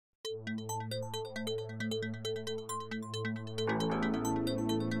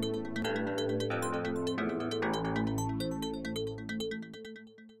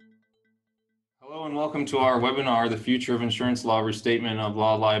welcome to our webinar, The Future of Insurance Law, Restatement of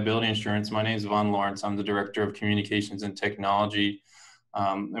Law, Liability Insurance. My name is Vaughn Lawrence. I'm the Director of Communications and Technology.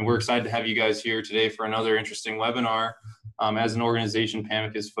 And we're excited to have you guys here today for another interesting webinar. As an organization,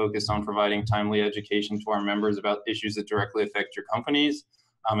 PAMIC is focused on providing timely education to our members about issues that directly affect your companies.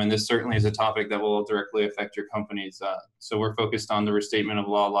 And this certainly is a topic that will directly affect your companies. So we're focused on the Restatement of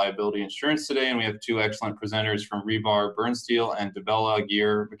Law, Liability Insurance today, and we have two excellent presenters from Rybny, Bernsteel, and DiBella,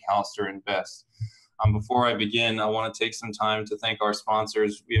 Gear, McAllister, and Best. Before I begin, I want to take some time to thank our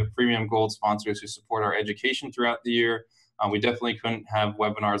sponsors. We have premium gold sponsors who support our education throughout the year. We definitely couldn't have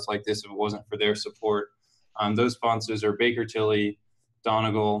webinars like this if it wasn't for their support. Those sponsors are Baker Tilly,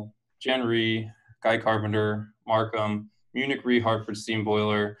 Donegal, Gen Re, Guy Carpenter, Markham, Munich Re, Hartford Steam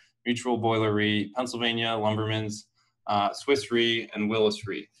Boiler, Mutual Boiler Re, Pennsylvania Lumbermans, Swiss Re, and Willis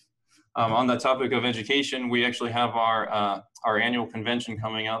Re. On the topic of education, we actually have our annual convention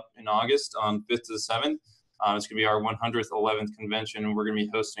coming up in August on 5th to the 7th. It's going to be our 100th, 11th convention, and we're going to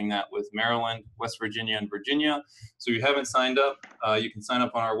be hosting that with Maryland, West Virginia, and Virginia. So if you haven't signed up, you can sign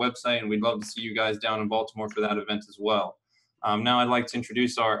up on our website, and we'd love to see you guys down in Baltimore for that event as well. Now I'd like to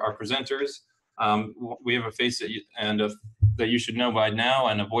introduce our presenters. We have a face that you should know by now,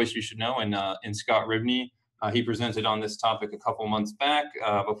 and a voice you should know in Scott Rybny. He presented on this topic a couple months back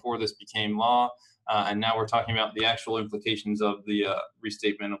before this became law, and now we're talking about the actual implications of the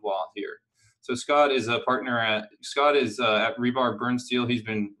restatement of law here. So Scott is a partner at Rybny Bernsteel. He's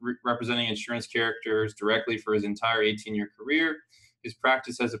been representing insurance characters directly for his entire 18-year career. His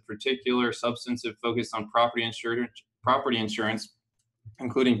practice has a particular substantive focus on property insurance,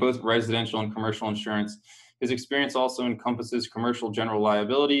 including both residential and commercial insurance. His experience also encompasses commercial general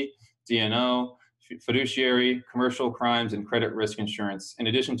liability, D&O, fiduciary, commercial crimes, and credit risk insurance. In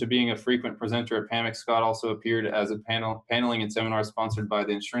addition to being a frequent presenter at PAMIC, Scott also appeared as a paneling and seminar sponsored by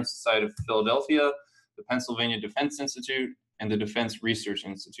the Insurance Society of Philadelphia, the Pennsylvania Defense Institute, and the Defense Research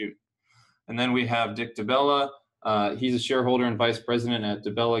Institute. And then we have Dick DiBella. He's a shareholder and vice president at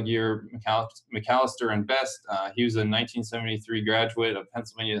DiBella, Gear, McAllister, and Best. He was a 1973 graduate of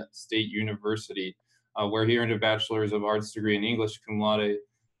Pennsylvania State University, where he earned a Bachelor's of Arts degree in English cum laude.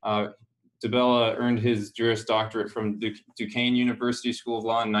 DiBella earned his Juris Doctorate from Duquesne University School of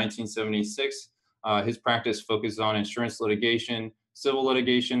Law in 1976. His practice focuses on insurance litigation, civil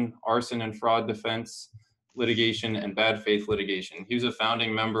litigation, arson and fraud defense litigation, and bad faith litigation. He was a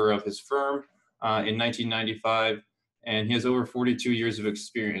founding member of his firm in 1995, and he has over 42 years of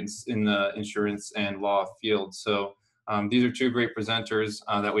experience in the insurance and law field. So these are two great presenters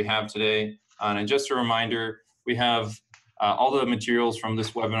that we have today. And just a reminder, we have all the materials from this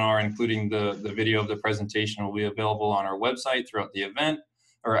webinar, including the video of the presentation, will be available on our website throughout the event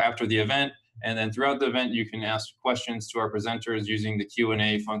or after the event. And then throughout the event, you can ask questions to our presenters using the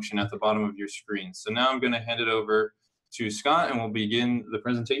Q&A function at the bottom of your screen. So now I'm going to hand it over to Scott, and we'll begin the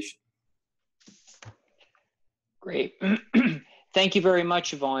presentation. Great. Thank you very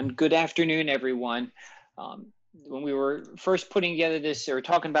much, Vaughn. Good afternoon, everyone. When we were first putting together this or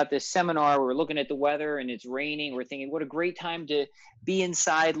talking about this seminar, we were looking at the weather and it's raining. We're thinking, what a great time to be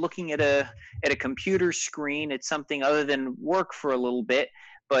inside looking at a computer screen. It's something other than work for a little bit.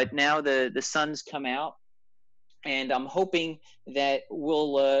 But now the sun's come out, and I'm hoping that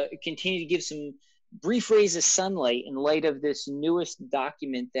we'll continue to give some brief rays of sunlight in light of this newest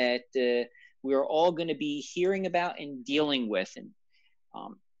document that we're all going to be hearing about and dealing with. And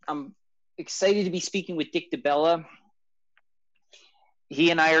I'm excited to be speaking with Dick DiBella.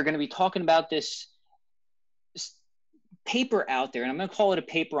 He and I are going to be talking about this paper out there, and I'm going to call it a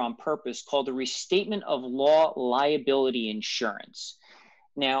paper on purpose, called the Restatement of Law, Liability Insurance.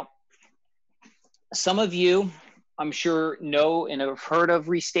 Now, some of you, I'm sure, know and have heard of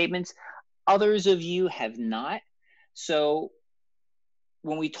restatements. Others of you have not. So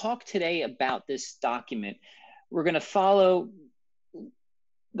when we talk today about this document, we're going to follow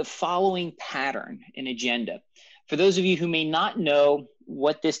the following pattern and agenda. For those of you who may not know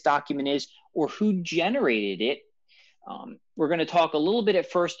what this document is or who generated it, we're going to talk a little bit at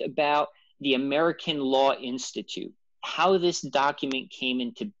first about the American Law Institute, how this document came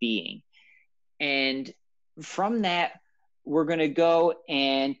into being. And from that, we're going to go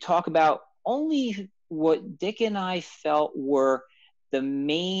and talk about only what Dick and I felt were the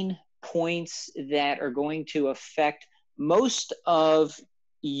main points that are going to affect most of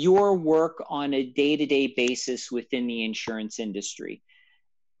your work on a day-to-day basis within the insurance industry.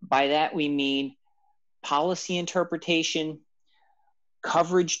 By that, we mean policy interpretation,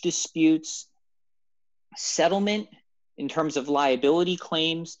 coverage disputes, settlement in terms of liability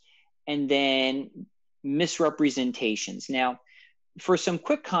claims, and then misrepresentations. Now, for some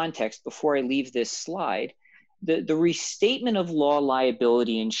quick context before I leave this slide, the Restatement of Law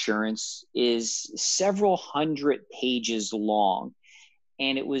Liability Insurance is several hundred pages long,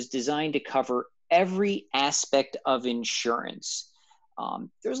 and it was designed to cover every aspect of insurance.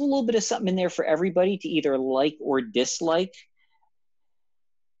 There's a little bit of something in there for everybody to either like or dislike.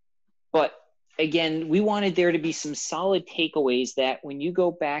 But again, we wanted there to be some solid takeaways that when you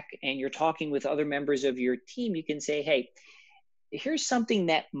go back and you're talking with other members of your team, you can say, hey, here's something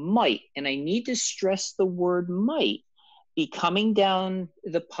that might, and I need to stress the word might, be coming down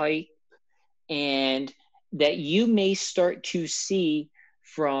the pipe, and that you may start to see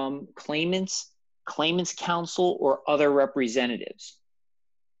from claimants counsel, or other representatives.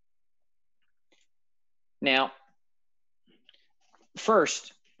 Now,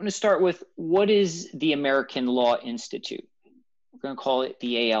 first, I'm going to start with, what is the American Law Institute? We're going to call it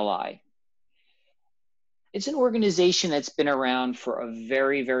the ALI. It's an organization that's been around for a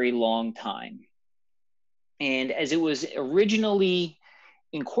very, very long time. And as it was originally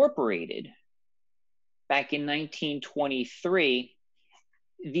incorporated back in 1923,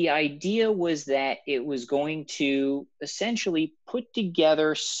 the idea was that it was going to essentially put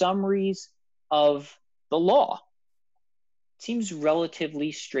together summaries of the law. It seems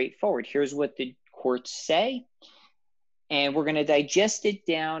relatively straightforward. Here's what the courts say, and we're going to digest it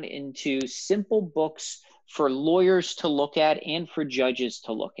down into simple books for lawyers to look at and for judges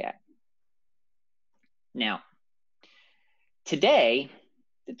to look at. Now, today,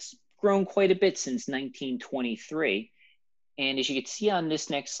 it's grown quite a bit since 1923. And as you can see on this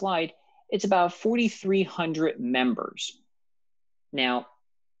next slide, it's about 4,300 members. Now,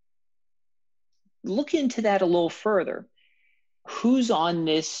 look into that a little further. Who's on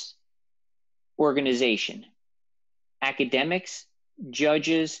this organization? Academics,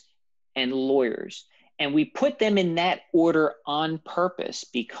 judges, and lawyers. And we put them in that order on purpose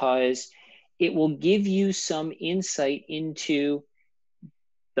because it will give you some insight into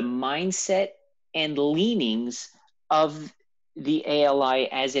the mindset and leanings of the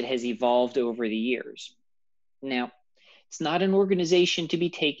ALI as it has evolved over the years. Now, it's not an organization to be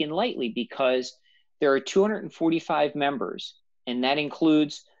taken lightly because there are 245 members, and that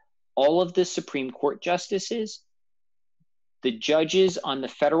includes all of the Supreme Court justices, the judges on the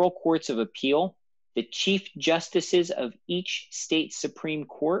federal courts of appeal, the chief justices of each state Supreme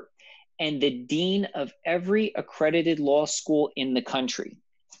Court, and the dean of every accredited law school in the country.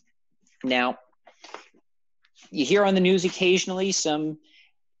 Now, you hear on the news occasionally some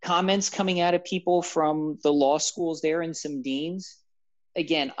comments coming out of people from the law schools there and some deans.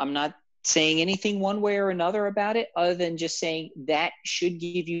 Again, I'm not saying anything one way or another about it, other than just saying that should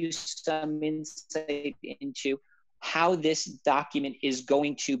give you some insight into how this document is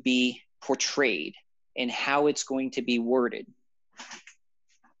going to be portrayed and how it's going to be worded.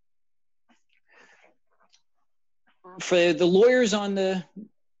 For the lawyers on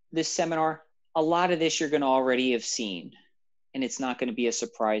this seminar, a lot of this you're going to already have seen, and it's not going to be a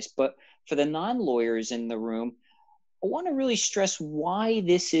surprise. But for the non-lawyers in the room, I want to really stress why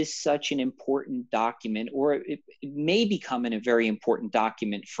this is such an important document, or it may become a very important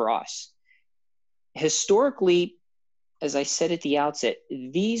document for us. Historically, as I said at the outset,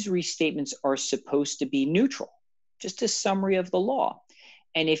 these restatements are supposed to be neutral, just a summary of the law.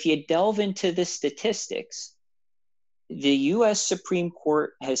 And if you delve into the statistics, the U.S. Supreme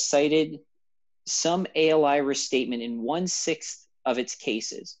Court has cited some ALI restatement in 1/6 of its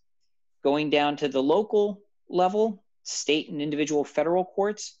cases. Going down to the local level, state and individual federal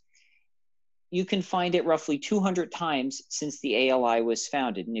courts, you can find it roughly 200 times since the ALI was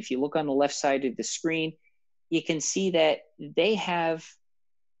founded. And if you look on the left side of the screen, you can see that they have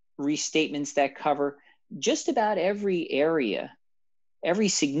restatements that cover just about every area, every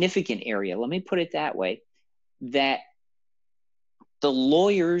significant area, let me put it that way, that the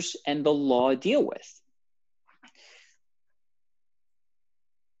lawyers and the law deal with.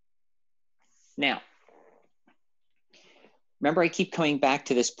 Now, remember, I keep coming back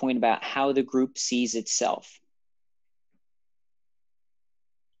to this point about how the group sees itself.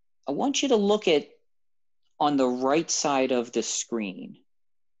 I want you to look at on the right side of the screen.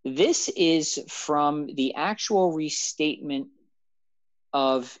 This is from the actual Restatement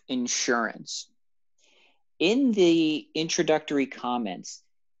of Insurance. In the introductory comments,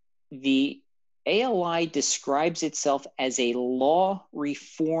 the ALI describes itself as a law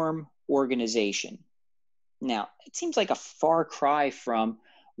reform organization. Now, it seems like a far cry from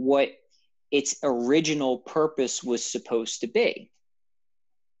what its original purpose was supposed to be.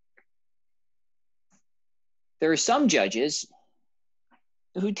 There are some judges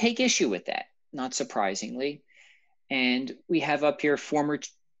who take issue with that, not surprisingly. And we have up here former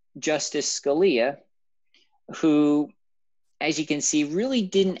Justice Scalia, who, as you can see, really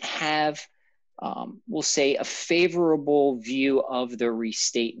didn't have, we'll say, a favorable view of the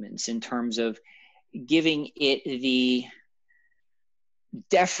restatements in terms of giving it the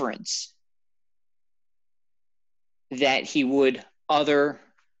deference that he would other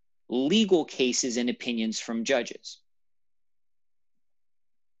legal cases and opinions from judges.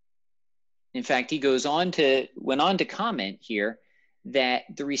 In fact, he went on to comment here that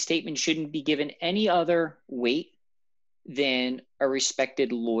the restatement shouldn't be given any other weight than a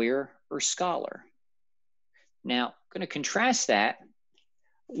respected lawyer or scholar. Now, I'm going to contrast that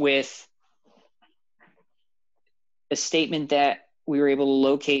with a statement that we were able to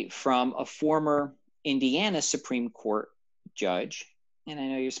locate from a former Indiana Supreme Court judge. And I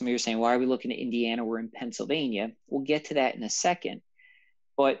know some of you are saying, why are we looking at Indiana? We're in Pennsylvania. We'll get to that in a second.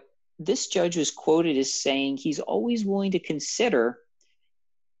 But this judge was quoted as saying he's always willing to consider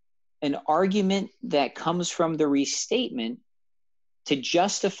an argument that comes from the restatement to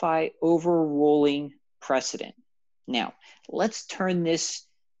justify overruling precedent. Now, let's turn this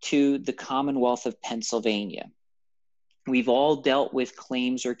to the Commonwealth of Pennsylvania. We've all dealt with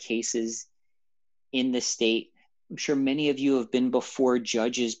claims or cases in the state. I'm sure many of you have been before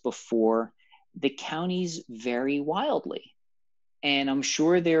judges before. The counties vary wildly. And I'm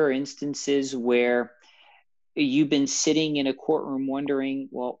sure there are instances where you've been sitting in a courtroom wondering,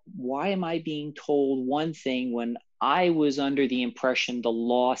 well, why am I being told one thing when I was under the impression the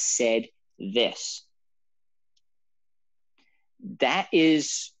law said this? That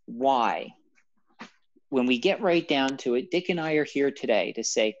is why, when we get right down to it, Dick and I are here today to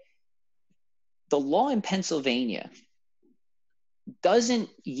say the law in Pennsylvania doesn't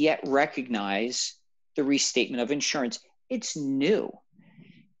yet recognize the restatement of insurance. It's new.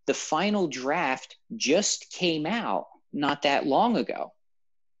 The final draft just came out not that long ago.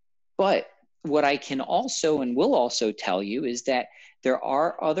 But what I can also and will also tell you is that there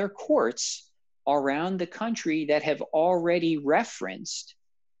are other courts around the country that have already referenced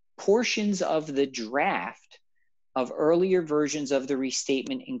portions of the draft of earlier versions of the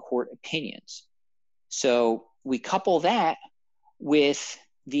restatement in court opinions. So we couple that with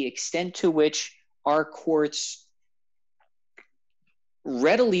the extent to which our courts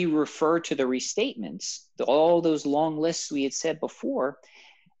readily refer to the restatements, all those long lists we had said before.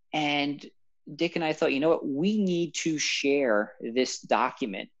 And Dick and I thought, you know what, we need to share this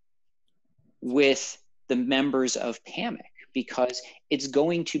document with the members of PAMIC because it's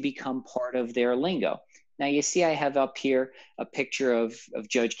going to become part of their lingo. Now you see I have up here a picture of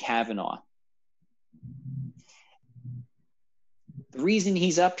Judge Kavanaugh. The reason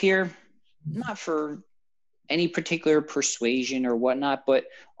he's up here, not for any particular persuasion or whatnot, but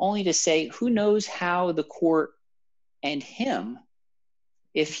only to say who knows how the court and him,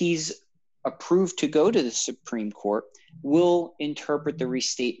 if he's approved to go to the Supreme Court, will interpret the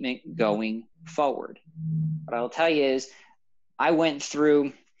restatement going forward. What I'll tell you is I went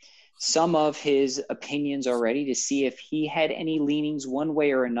through some of his opinions already to see if he had any leanings one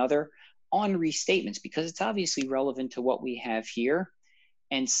way or another on restatements, because it's obviously relevant to what we have here.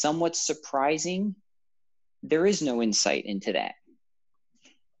 And somewhat surprising, there is no insight into that.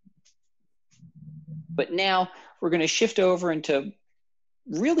 But now we're going to shift over into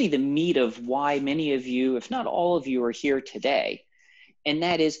really the meat of why many of you, if not all of you, are here today. And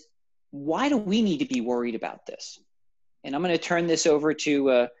that is, why do we need to be worried about this? And I'm going to turn this over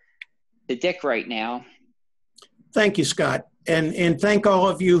to Dick right now. Thank you, Scott. And thank all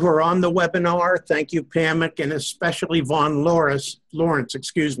of you who are on the webinar. Thank you, PAMIC, and especially Von Lawrence,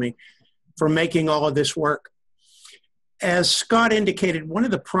 for making all of this work. As Scott indicated, one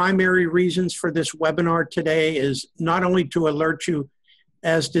of the primary reasons for this webinar today is not only to alert you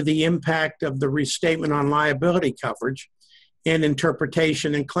as to the impact of the restatement on liability coverage and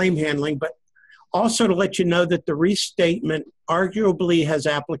interpretation and claim handling, but also to let you know that the restatement arguably has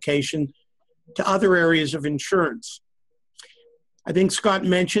application to other areas of insurance. I think Scott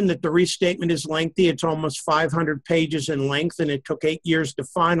mentioned that the restatement is lengthy. It's almost 500 pages in length, and it took 8 years to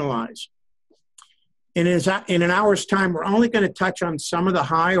finalize. And in an hour's time, we're only going to touch on some of the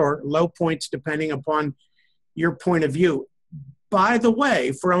high or low points depending upon your point of view. By the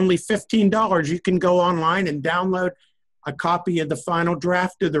way, for only $15, you can go online and download a copy of the final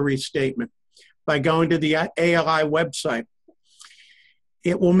draft of the restatement by going to the ALI website.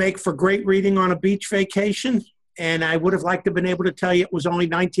 It will make for great reading on a beach vacation, and I would have liked to have been able to tell you it was only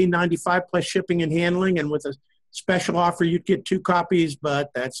 $19.95 plus shipping and handling, and with a special offer you'd get 2 copies,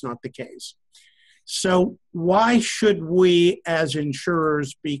 but that's not the case. So why should we as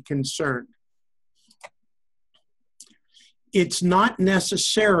insurers be concerned? it's not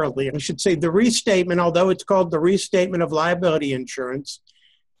necessarily, I should say the restatement, although it's called the Restatement of Liability Insurance,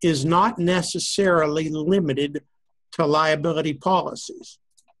 is not necessarily limited to liability policies.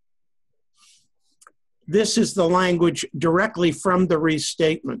 This is the language directly from the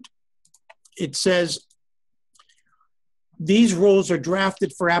restatement. It says, these rules are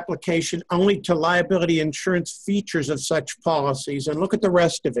drafted for application only to liability insurance features of such policies. And look at the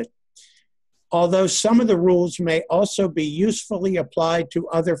rest of it. Although some of the rules may also be usefully applied to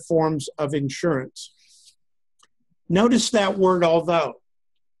other forms of insurance. Notice that word although.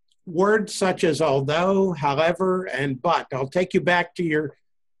 Words such as although, however, and but. I'll take you back to your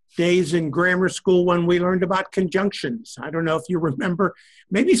days in grammar school when we learned about conjunctions. I don't know if you remember,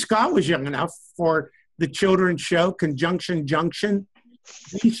 maybe Scott was young enough for the children's show, Conjunction Junction.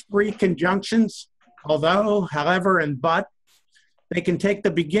 These three conjunctions, although, however, and but, they can take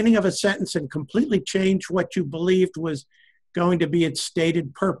the beginning of a sentence and completely change what you believed was going to be its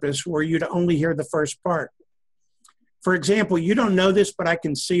stated purpose, were you to only hear the first part. For example, you don't know this, but I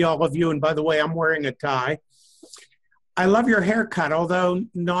can see all of you, and by the way, I'm wearing a tie. I love your haircut, although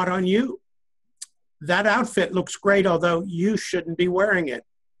not on you. That outfit looks great, although you shouldn't be wearing it.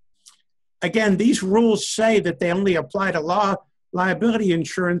 Again, these rules say that they only apply to liability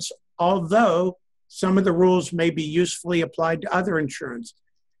insurance, although some of the rules may be usefully applied to other insurance.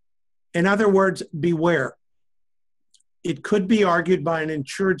 In other words, beware. It could be argued by an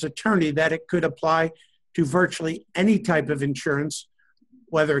insured's attorney that it could apply to virtually any type of insurance,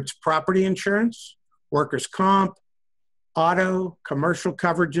 whether it's property insurance, workers' comp, auto, commercial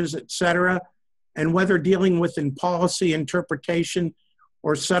coverages, etc., and whether dealing with in policy interpretation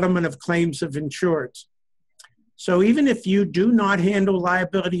or settlement of claims of insureds. So even if you do not handle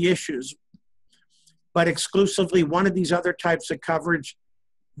liability issues, but exclusively one of these other types of coverage,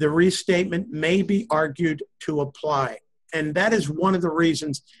 the restatement may be argued to apply. And that is one of the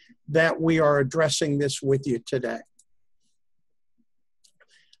reasons that we are addressing this with you today.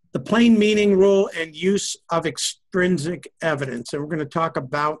 The plain meaning rule and use of extrinsic evidence, and we're going to talk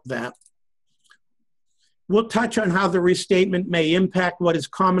about that. We'll touch on how the restatement may impact what is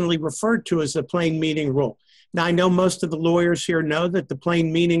commonly referred to as the plain meaning rule. Now, I know most of the lawyers here know that the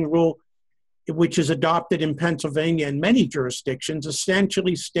plain meaning rule, which is adopted in Pennsylvania and many jurisdictions,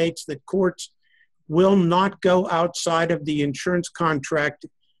 essentially states that courts will not go outside of the insurance contract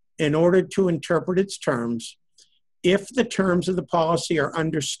in order to interpret its terms if the terms of the policy are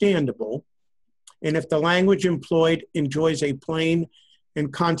understandable and if the language employed enjoys a plain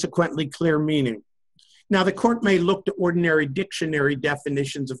and consequently clear meaning. Now, the court may look to ordinary dictionary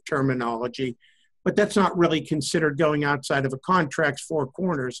definitions of terminology, but that's not really considered going outside of a contract's four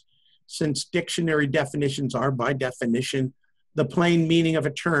corners, since dictionary definitions are, by definition, the plain meaning of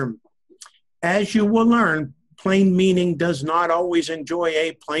a term. As you will learn, plain meaning does not always enjoy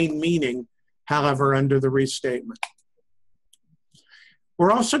a plain meaning, however, under the restatement.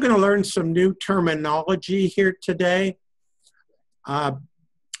 We're also going to learn some new terminology here today.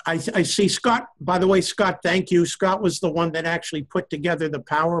 I see Scott, by the way, Scott, thank you. Scott was the one that actually put together the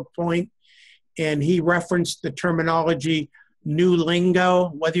PowerPoint, and he referenced the terminology new lingo.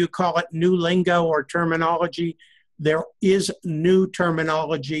 Whether you call it new lingo or terminology, there is new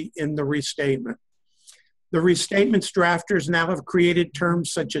terminology in the restatement. The restatement's drafters now have created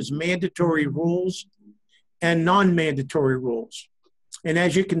terms such as mandatory rules and non-mandatory rules. And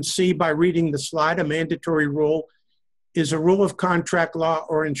as you can see by reading the slide, a mandatory rule is a rule of contract law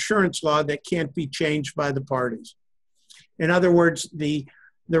or insurance law that can't be changed by the parties. In other words, the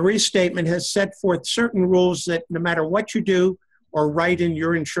restatement has set forth certain rules that no matter what you do or write in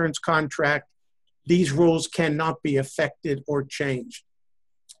your insurance contract, these rules cannot be affected or changed.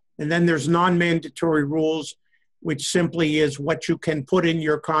 And then there's non-mandatory rules, which simply is what you can put in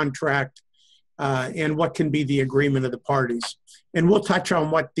your contract and what can be the agreement of the parties. And we'll touch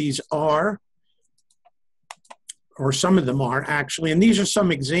on what these are, or some of them are actually, and these are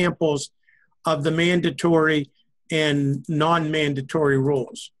some examples of the mandatory and non-mandatory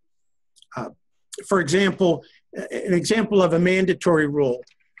rules. For example, an example of a mandatory rule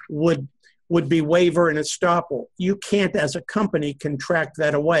would be waiver and estoppel. You can't, as a company, contract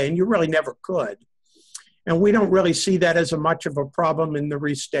that away, and you really never could. And we don't really see that as much of a problem in the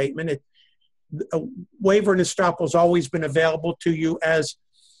restatement. Waiver and estoppel has always been available to you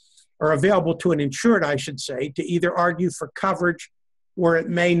or available to an insured, I should say, to either argue for coverage where it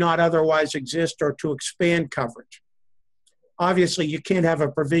may not otherwise exist or to expand coverage. Obviously, you can't have a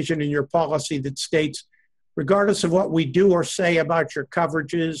provision in your policy that states, regardless of what we do or say about your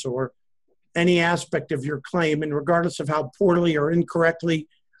coverages or any aspect of your claim, and regardless of how poorly or incorrectly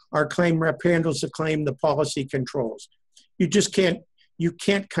our claim rep handles the claim, the policy controls. You just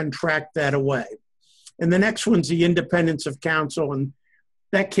can't contract that away. And the next one's the independence of counsel, and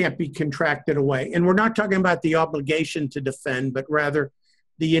that can't be contracted away. And we're not talking about the obligation to defend, but rather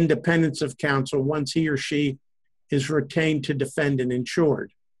the independence of counsel once he or she is retained to defend an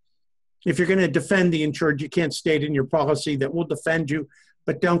insured. If you're going to defend the insured, you can't state in your policy that we'll defend you,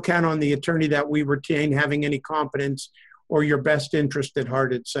 but don't count on the attorney that we retain having any competence or your best interest at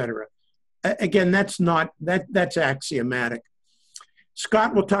heart, et cetera. Again, that's axiomatic.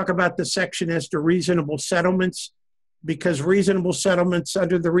 Scott will talk about the section as to reasonable settlements, because reasonable settlements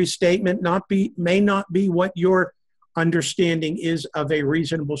under the restatement may not be what your understanding is of a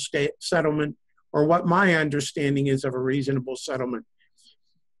reasonable settlement, or what my understanding is of a reasonable settlement.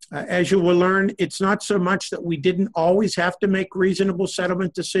 As you will learn, it's not so much that we didn't always have to make reasonable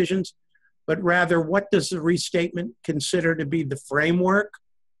settlement decisions, but rather what does the restatement consider to be the framework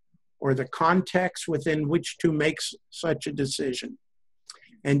or the context within which to make such a decision.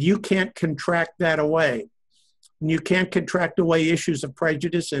 And you can't contract that away. And you can't contract away issues of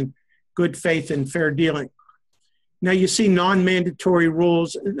prejudice and good faith and fair dealing. Now you see non-mandatory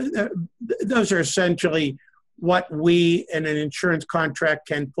rules. Those are essentially what we in an insurance contract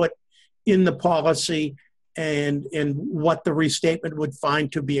can put in the policy and what the restatement would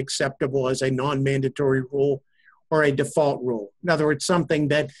find to be acceptable as a non-mandatory rule or a default rule. In other words, something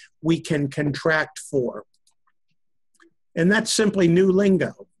that we can contract for. And that's simply new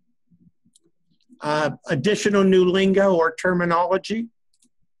lingo. Additional new lingo or terminology.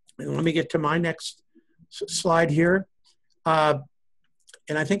 And let me get to my next slide here. And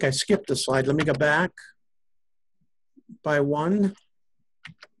I think I skipped a slide. Let me go back by one.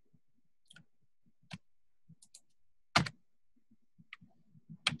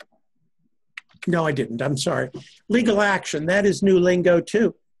 No, I didn't. I'm sorry. Legal action, that is new lingo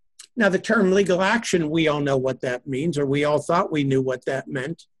too. Now, the term legal action, we all know what that means, or we all thought we knew what that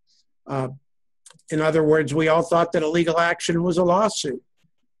meant. In other words, we all thought that a legal action was a lawsuit.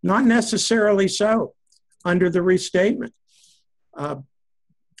 Not necessarily so under the restatement. A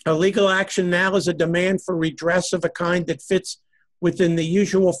legal action now is a demand for redress of a kind that fits within the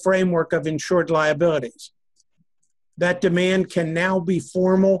usual framework of insured liabilities. That demand can now be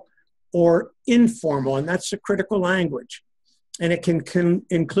formal or informal, and that's the critical language. And it can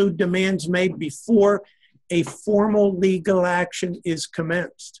include demands made before a formal legal action is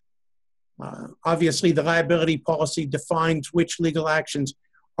commenced. Obviously, the liability policy defines which legal actions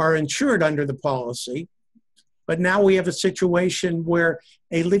are insured under the policy, but now we have a situation where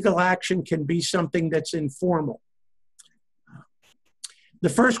a legal action can be something that's informal. The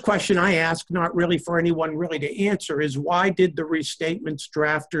first question I ask, not really for anyone really to answer, is why did the restatement's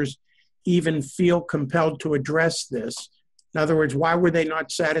drafters even feel compelled to address this? In other words, why were they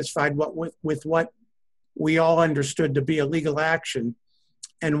not satisfied with what we all understood to be a legal action,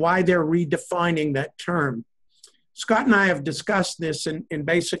 and why they're redefining that term? Scott and I have discussed this, and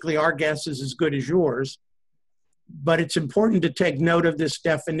basically our guess is as good as yours, but it's important to take note of this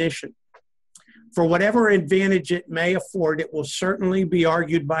definition. For whatever advantage it may afford, it will certainly be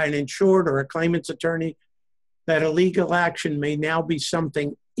argued by an insured or a claimant's attorney that a legal action may now be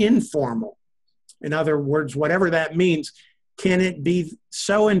something informal. In other words, whatever that means, can it be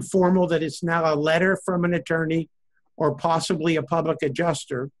so informal that it's now a letter from an attorney or possibly a public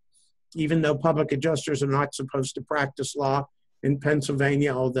adjuster, even though public adjusters are not supposed to practice law in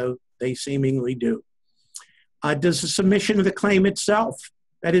Pennsylvania, although they seemingly do? Does the submission of the claim itself,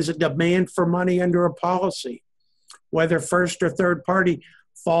 that is a demand for money under a policy, whether first or third party,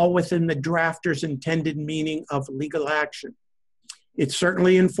 fall within the drafter's intended meaning of legal action? It's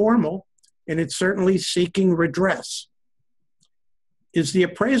certainly informal, and it's certainly seeking redress. Is the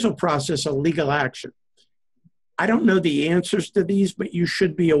appraisal process a legal action? I don't know the answers to these, but you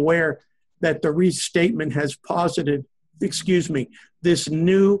should be aware that the restatement has posited, this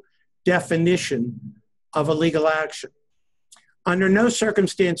new definition of a legal action. Under no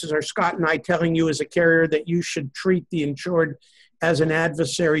circumstances are Scott and I telling you as a carrier that you should treat the insured as an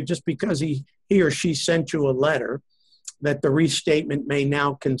adversary just because he or she sent you a letter that the restatement may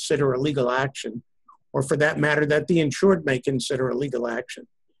now consider a legal action, or for that matter, that the insured may consider a legal action.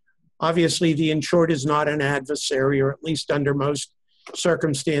 Obviously, the insured is not an adversary, or at least under most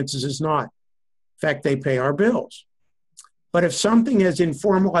circumstances is not. In fact, they pay our bills. But if something as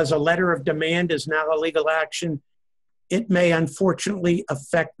informal as a letter of demand is now a legal action, it may unfortunately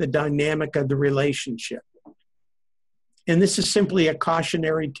affect the dynamic of the relationship. And this is simply a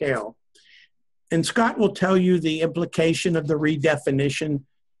cautionary tale. And Scott will tell you the implication of the redefinition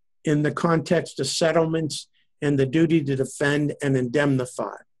in the context of settlements and the duty to defend and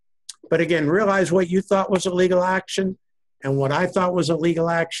indemnify. But again, realize what you thought was a legal action And what I thought was a legal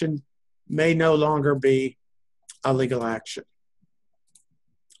action may no longer be a legal action.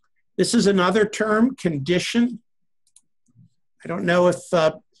 This is another term, condition. I don't know if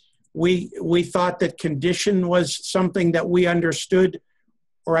we thought that condition was something that we understood,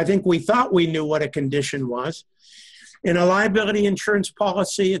 or I think we thought we knew what a condition was. In a liability insurance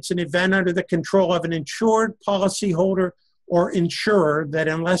policy, it's an event under the control of an insured, policyholder, or insurer that,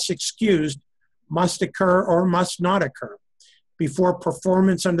 unless excused, must occur or must not occur before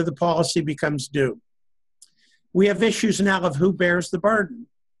performance under the policy becomes due. We have issues now of who bears the burden.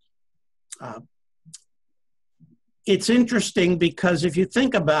 It's interesting because if you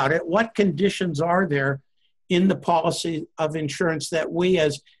think about it, what conditions are there in the policy of insurance that we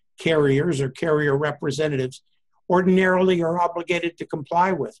as carriers or carrier representatives ordinarily are obligated to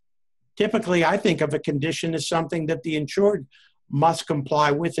comply with? Typically, I think of a condition as something that the insured must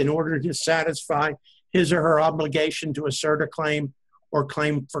comply with in order to satisfy his or her obligation to assert a claim or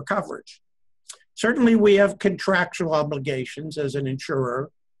claim for coverage. Certainly, we have contractual obligations as an insurer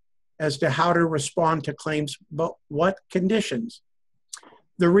as to how to respond to claims, but what conditions?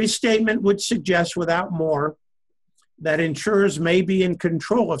 The restatement would suggest without more that insurers may be in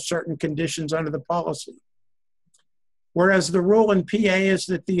control of certain conditions under the policy. Whereas the rule in PA is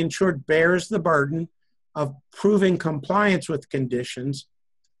that the insured bears the burden of proving compliance with conditions,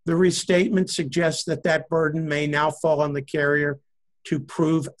 the restatement suggests that that burden may now fall on the carrier to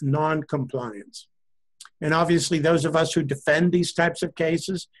prove non-compliance. And obviously, those of us who defend these types of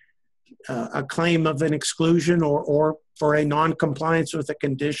cases, a claim of an exclusion or for a non-compliance with a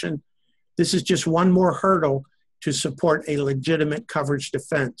condition, this is just one more hurdle to support a legitimate coverage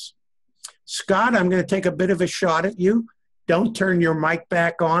defense. Scott, I'm going to take a bit of a shot at you. Don't turn your mic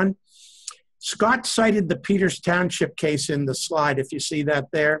back on. Scott cited the Peters Township case in the slide, if you see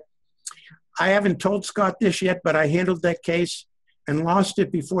that there. I haven't told Scott this yet, but I handled that case and lost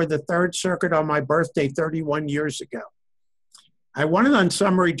it before the Third Circuit on my birthday 31 years ago. I won it on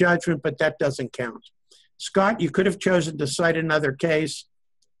summary judgment, but that doesn't count. Scott, you could have chosen to cite another case.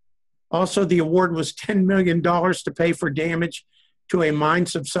 Also, the award was $10 million to pay for damage to a mine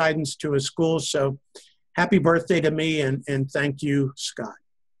subsidence to a school. So happy birthday to me, and thank you, Scott.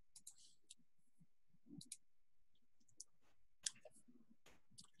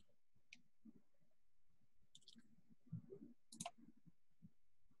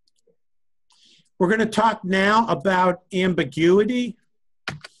 We're going to talk now about ambiguity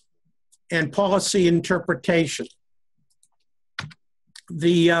and policy interpretation.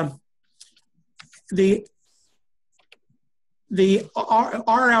 The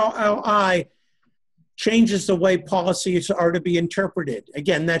RLLI changes the way policies are to be interpreted.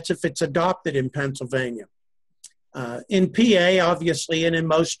 Again, that's if it's adopted in Pennsylvania. In PA, obviously, and in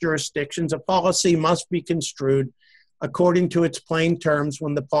most jurisdictions, a policy must be construed according to its plain terms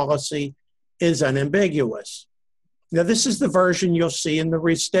when the policy is unambiguous. Now, this is the version you'll see in the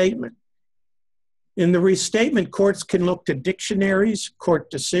restatement. In the restatement, courts can look to dictionaries,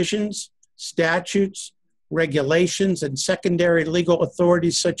 court decisions, statutes, regulations, and secondary legal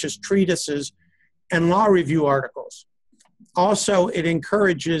authorities such as treatises and law review articles. Also, it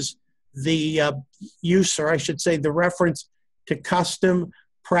encourages the use, or I should say the reference to custom,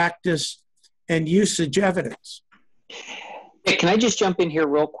 practice, and usage evidence. Hey, can I just jump in here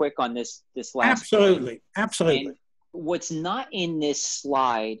real quick on this last Absolutely, point? absolutely. And what's not in this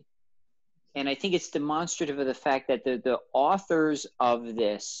slide, and I think it's demonstrative of the fact that the authors of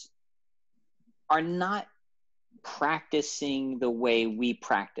this are not practicing the way we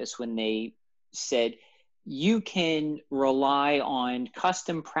practice when they said you can rely on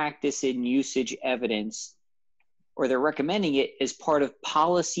custom practice and usage evidence, or they're recommending it as part of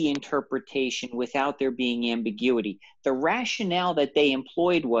policy interpretation without there being ambiguity. The rationale that they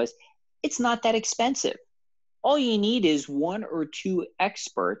employed was it's not that expensive. All you need is one or two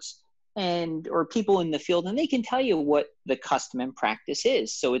experts or people in the field, and they can tell you what the custom and practice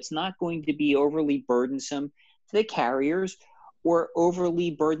is. So it's not going to be overly burdensome to the carriers or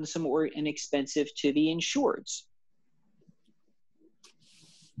overly burdensome or inexpensive to the insureds.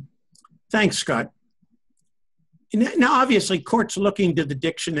 Thanks, Scott. Now, obviously, courts looking to the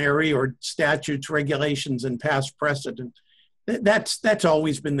dictionary or statutes, regulations, and past precedent, that's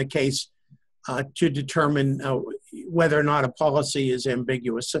always been the case to determine whether or not a policy is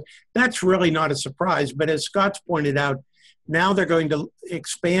ambiguous. So that's really not a surprise. But as Scott's pointed out, now they're going to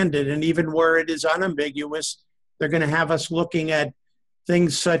expand it, and even where it is unambiguous, they're going to have us looking at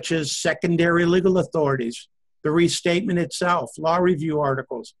things such as secondary legal authorities, the restatement itself, law review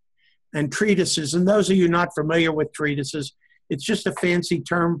articles, and treatises. And those of you not familiar with treatises, it's just a fancy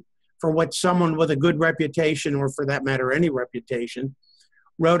term for what someone with a good reputation, or for that matter, any reputation,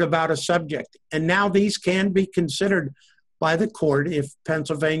 wrote about a subject. And now these can be considered by the court if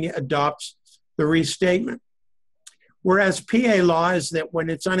Pennsylvania adopts the restatement. Whereas PA law is that when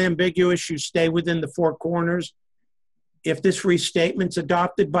it's unambiguous, you stay within the four corners. If this restatement's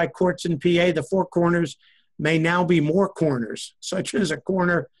adopted by courts in PA, the four corners may now be more corners, such as a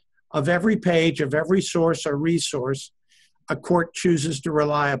corner of every page of every source or resource a court chooses to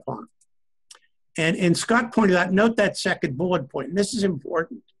rely upon. And Scott pointed out, note that second bullet point, and this is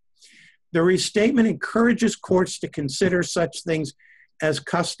important. The restatement encourages courts to consider such things as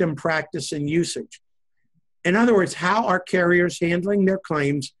custom, practice, and usage. In other words, how are carriers handling their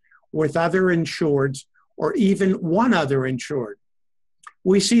claims with other insureds or even one other insured?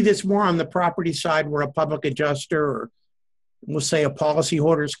 We see this more on the property side, where a public adjuster, or we'll say a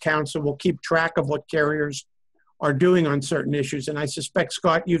policyholders counsel, will keep track of what carriers are doing on certain issues. And I suspect,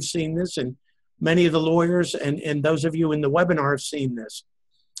 Scott, you've seen this, and many of the lawyers and those of you in the webinar have seen this.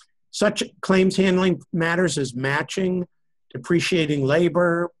 Such claims handling matters as matching, depreciating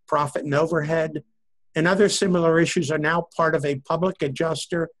labor, profit and overhead, and other similar issues are now part of a public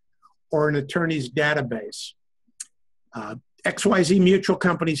adjuster or an attorney's database. XYZ Mutual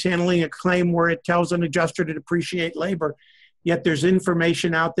Company's handling a claim where it tells an adjuster to depreciate labor, yet there's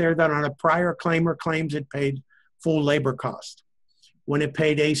information out there that on a prior claim or claims it paid full labor cost when it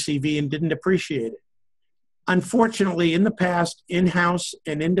paid ACV and didn't depreciate it. Unfortunately, in the past, in-house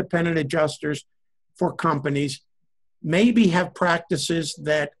and independent adjusters for companies maybe have practices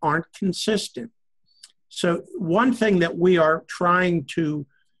that aren't consistent. So one thing that we are trying to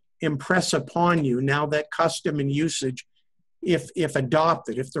impress upon you now that custom and usage, if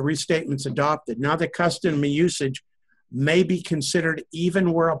adopted, if the restatement's adopted, now that custom and usage may be considered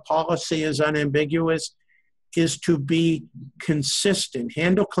even where a policy is unambiguous, is to be consistent,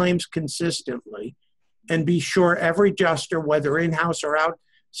 handle claims consistently, and be sure every adjuster, whether in-house or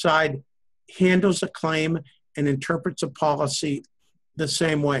outside, handles a claim and interprets a policy the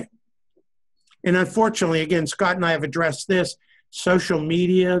same way. And unfortunately, again, Scott and I have addressed this, social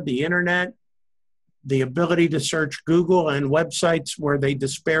media, the internet, the ability to search Google and websites where they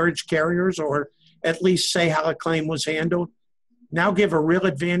disparage carriers or at least say how a claim was handled, now give a real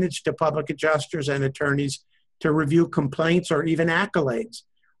advantage to public adjusters and attorneys to review complaints or even accolades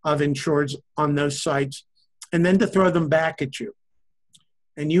of insureds on those sites, and then to throw them back at you.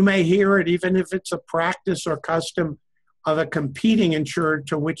 And you may hear it even if it's a practice or custom of a competing insured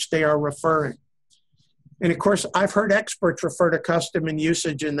to which they are referring. And of course, I've heard experts refer to custom and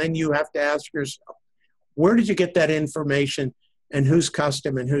usage, and then you have to ask yourself, where did you get that information and who's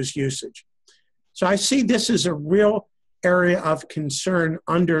custom and who's usage? So I see this as a real area of concern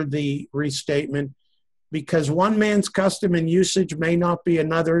under the restatement, because one man's custom and usage may not be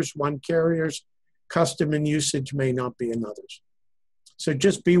another's, one carrier's custom and usage may not be another's. So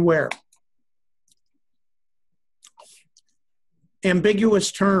just beware.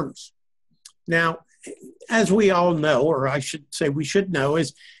 Ambiguous terms. Now, as we all know, or I should say we should know,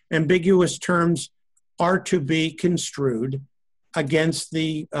 is ambiguous terms are to be construed against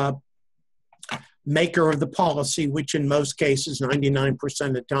the maker of the policy, which in most cases, 99%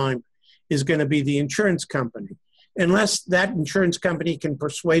 of the time, is going to be the insurance company. Unless that insurance company can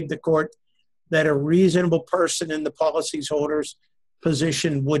persuade the court that a reasonable person in the policyholder's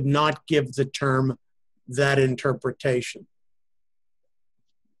position would not give the term that interpretation.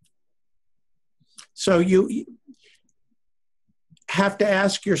 So you have to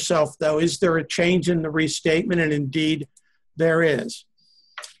ask yourself, though, is there a change in the restatement? And indeed, there is.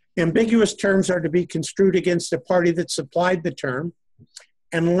 Ambiguous terms are to be construed against a party that supplied the term,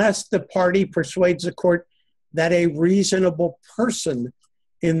 unless the party persuades the court that a reasonable person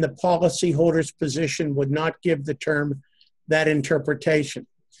in the policyholder's position would not give the term that interpretation.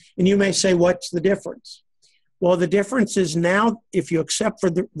 And you may say, what's the difference? Well, the difference is now, if you accept for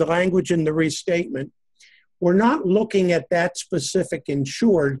the language in the restatement, we're not looking at that specific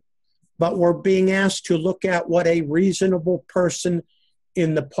insured, but we're being asked to look at what a reasonable person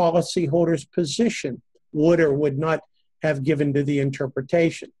in the policyholder's position would or would not have given to the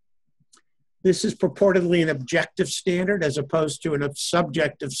interpretation. This is purportedly an objective standard as opposed to a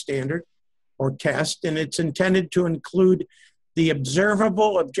subjective standard or test, and it's intended to include the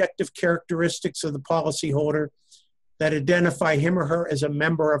observable objective characteristics of the policyholder that identify him or her as a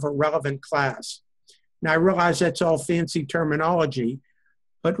member of a relevant class. Now, I realize that's all fancy terminology,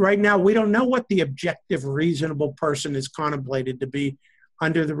 but right now we don't know what the objective reasonable person is contemplated to be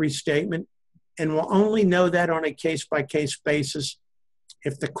under the restatement, and we'll only know that on a case-by-case basis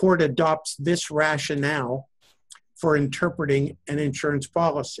if the court adopts this rationale for interpreting an insurance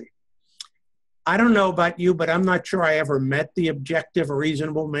policy. I don't know about you, but I'm not sure I ever met the objective,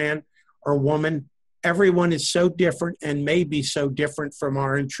 reasonable man or woman. Everyone is so different and may be so different from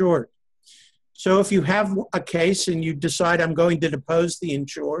our insured. So if you have a case and you decide I'm going to depose the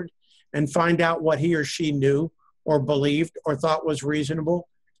insured and find out what he or she knew or believed or thought was reasonable,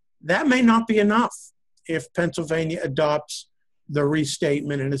 that may not be enough if Pennsylvania adopts the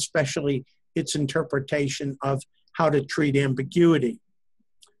restatement and especially its interpretation of how to treat ambiguity.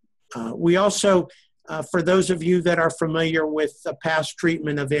 We also, for those of you that are familiar with the past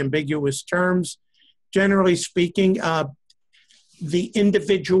treatment of ambiguous terms, generally speaking, the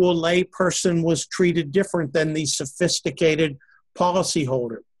individual lay person was treated different than the sophisticated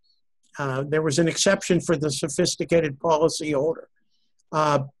policyholder. There was an exception for the sophisticated policyholder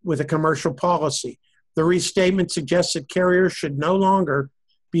with a commercial policy. The restatement suggests that carriers should no longer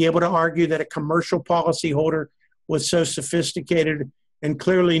be able to argue that a commercial policyholder was so sophisticated and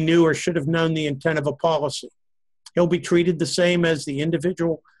clearly knew or should have known the intent of a policy. He'll be treated the same as the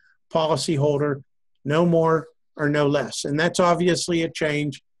individual policyholder, no more or no less. And that's obviously a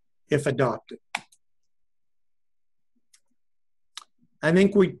change if adopted. I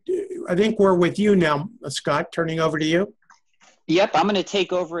think we're with you now, Scott, turning over to you. Yep, I'm going to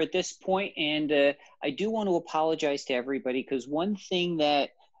take over at this point, and I do want to apologize to everybody because one thing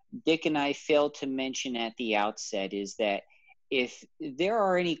that Dick and I failed to mention at the outset is that if there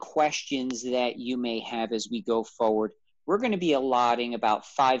are any questions that you may have as we go forward, we're going to be allotting about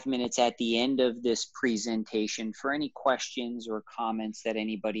 5 minutes at the end of this presentation for any questions or comments that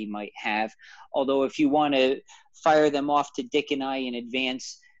anybody might have. Although if you want to fire them off to Dick and I in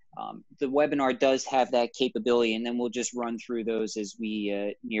advance, the webinar does have that capability, and then we'll just run through those as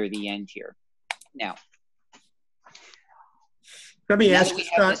we near the end here. Now, let me ask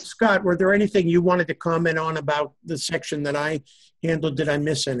Scott, were there anything you wanted to comment on about the section that I handled? Did I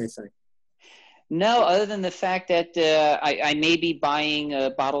miss anything? No, other than the fact that I may be buying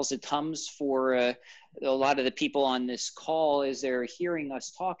bottles of Tums for a lot of the people on this call as they're hearing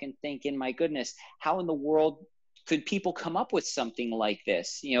us talk and thinking, my goodness, how in the world could people come up with something like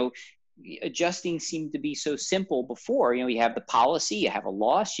this? You know, adjusting seemed to be so simple before. You know, you have the policy, you have a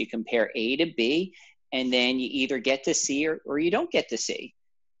loss, you compare A to B, and then you either get to C or you don't get to C.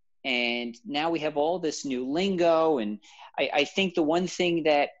 And now we have all this new lingo. And I think the one thing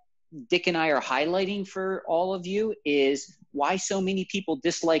that Dick and I are highlighting for all of you is why so many people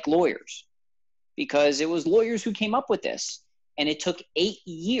dislike lawyers. Because it was lawyers who came up with this. And it took 8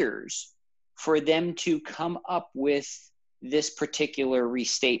 years for them to come up with this particular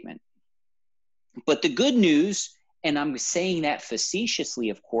restatement. But the good news, and I'm saying that facetiously,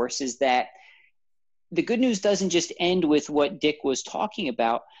 of course, is that the good news doesn't just end with what Dick was talking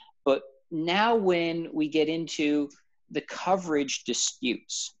about, but now when we get into the coverage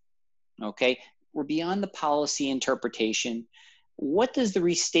disputes, okay, we're beyond the policy interpretation. What does the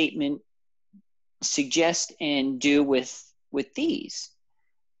restatement suggest and do with these?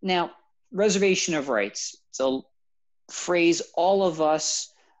 Now, reservation of rights. It's a phrase all of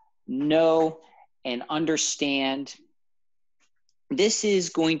us know and understand. This is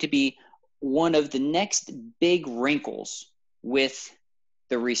going to be one of the next big wrinkles with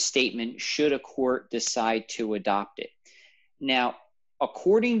the restatement should a court decide to adopt it. Now,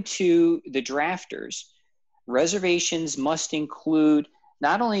 according to the drafters, reservations must include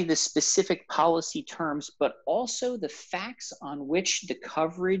not only the specific policy terms, but also the facts on which the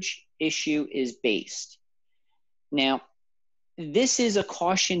coverage issue is based. Now, this is a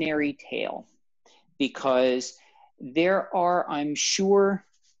cautionary tale because there are, I'm sure,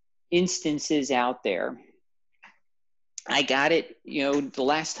 instances out there. I got it, you know, the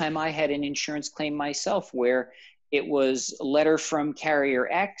last time I had an insurance claim myself where it was a letter from carrier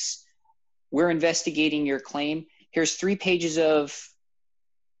X, we're investigating your claim. Here's 3 pages of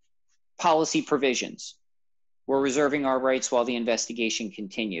policy provisions. We're reserving our rights while the investigation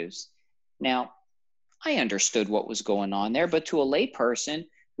continues. Now, I understood what was going on there, but to a lay person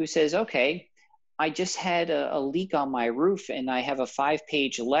who says, okay, I just had a leak on my roof and I have a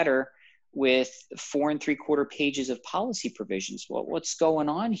 5-page letter with 4 3/4 pages of policy provisions. Well, what's going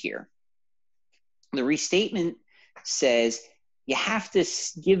on here? The restatement says you have to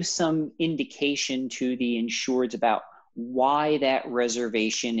give some indication to the insureds about why that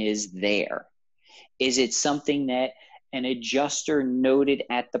reservation is there. Is it something that an adjuster noted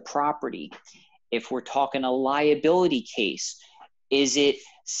at the property? If we're talking a liability case, is it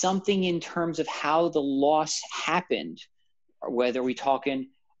something in terms of how the loss happened? Or whether we're talking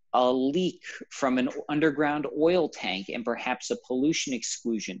a leak from an underground oil tank and perhaps a pollution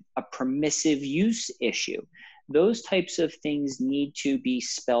exclusion, a permissive use issue. Those types of things need to be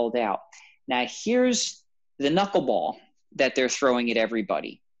spelled out. Now, here's the knuckleball that they're throwing at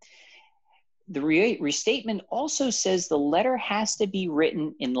everybody. The restatement also says the letter has to be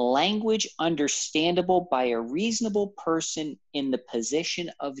written in language understandable by a reasonable person in the position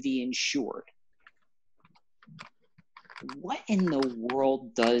of the insured. What in the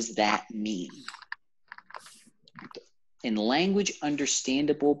world does that mean? In language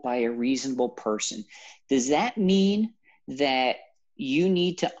understandable by a reasonable person. Does that mean that you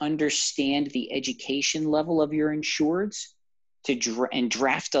need to understand the education level of your insureds and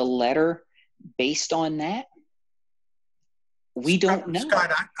draft a letter based on that? We don't know.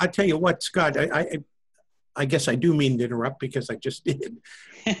 Scott, I tell you what, Scott, I guess I do mean to interrupt because I just did.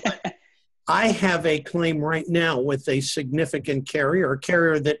 But I have a claim right now with a significant carrier, a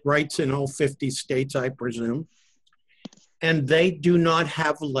carrier that writes in all 50 states, I presume. And they do not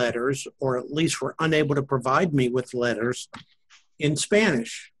have letters, or at least were unable to provide me with letters in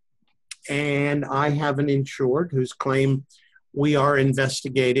Spanish. And I have an insured whose claim we are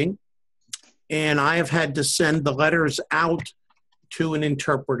investigating. And I have had to send the letters out to an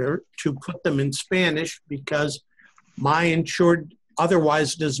interpreter to put them in Spanish because my insured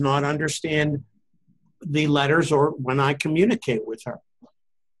otherwise does not understand the letters or when I communicate with her.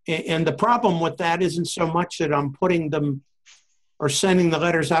 And the problem with that isn't so much that I'm putting them or sending the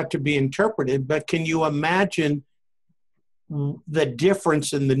letters out to be interpreted, but can you imagine the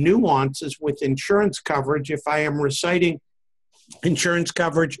difference in the nuances with insurance coverage if I am reciting insurance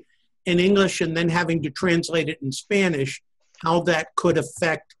coverage in English and then having to translate it in Spanish, how that could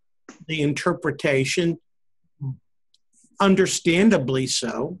affect the interpretation, understandably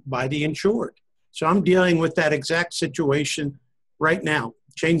so, by the insured. So I'm dealing with that exact situation right now,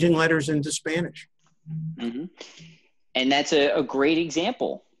 changing letters into Spanish. Mm-hmm. And that's a great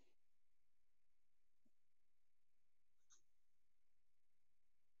example.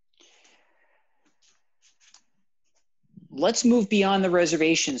 Let's move beyond the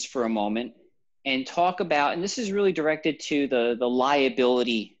reservations for a moment and talk about, and this is really directed to the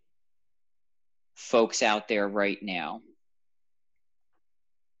liability folks out there right now.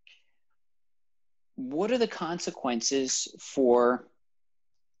 What are the consequences for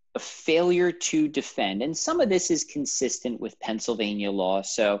a failure to defend? And some of this is consistent with Pennsylvania law.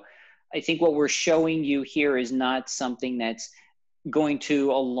 So I think what we're showing you here is not something that's going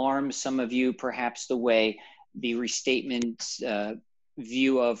to alarm some of you, perhaps the way the restatement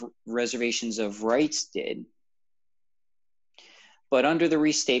view of reservations of rights did. But under the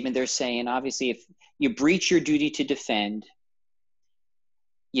restatement, they're saying, obviously, if you breach your duty to defend,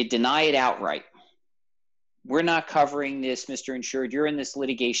 you deny it outright. We're not covering this, Mr. Insured. You're in this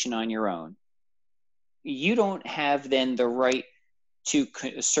litigation on your own. You don't have then the right to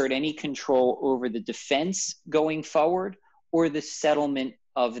assert any control over the defense going forward or the settlement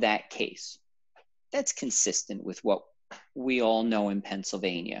of that case. That's consistent with what we all know in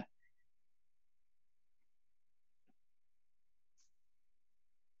Pennsylvania.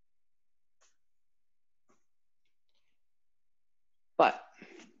 But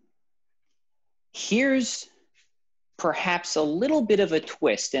here's perhaps a little bit of a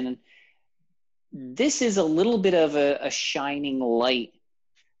twist, and this is a little bit of a shining light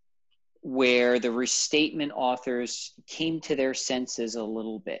where the restatement authors came to their senses a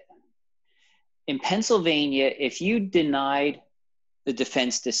little bit. In Pennsylvania, if you denied the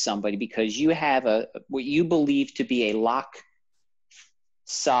defense to somebody because you have what you believe to be a lock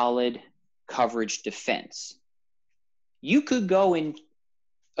solid coverage defense, you could go and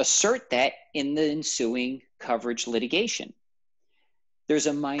assert that in the ensuing coverage litigation. There's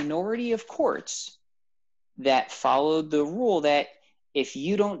a minority of courts that followed the rule that if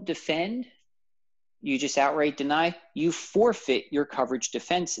you don't defend, you just outright deny, you forfeit your coverage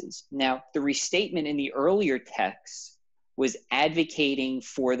defenses. Now, the restatement in the earlier text was advocating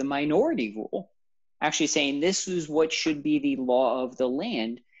for the minority rule, actually saying this is what should be the law of the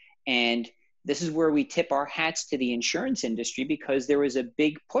land. And this is where we tip our hats to the insurance industry because there was a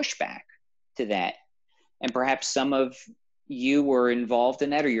big pushback to that. And perhaps some of you were involved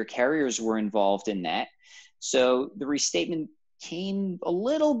in that or your carriers were involved in that. So the restatement came a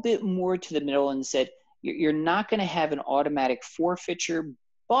little bit more to the middle and said, you're not going to have an automatic forfeiture,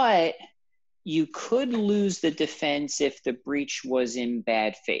 but you could lose the defense if the breach was in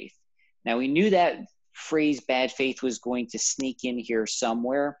bad faith. Now, we knew that phrase bad faith was going to sneak in here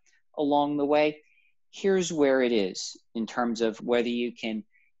somewhere along the way. Here's where it is in terms of whether you can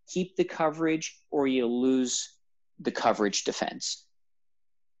keep the coverage or you lose the coverage defense.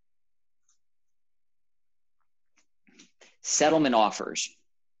 Settlement offers.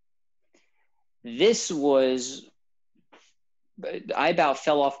 This was I about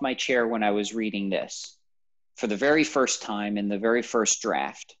fell off my chair when I was reading this for the very first time in the very first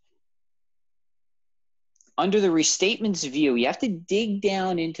draft. Under the restatement's view, you have to dig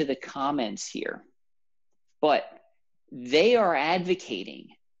down into the comments here, but they are advocating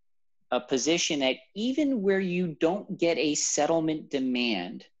a position that even where you don't get a settlement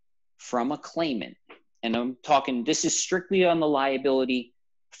demand from a claimant, and I'm talking, this is strictly on the liability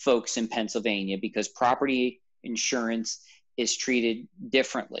folks in Pennsylvania because property insurance is treated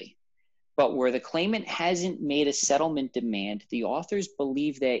differently. But where the claimant hasn't made a settlement demand, the authors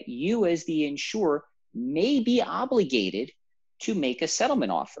believe that you as the insurer may be obligated to make a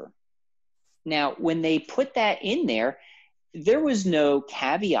settlement offer. Now, when they put that in there, there was no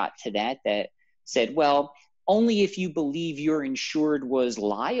caveat to that said, well, only if you believe your insured was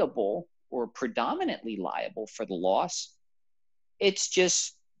liable or predominantly liable for the loss. It's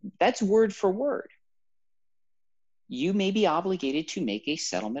just, that's word for word. You may be obligated to make a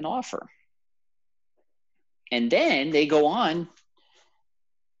settlement offer. And then they go on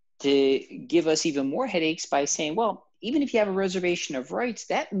to give us even more headaches by saying, well, even if you have a reservation of rights,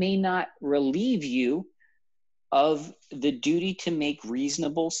 that may not relieve you of the duty to make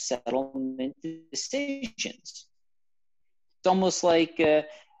reasonable settlement decisions. It's almost like the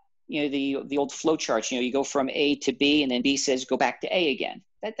old flow charts. You go from A to B, and then B says go back to A again.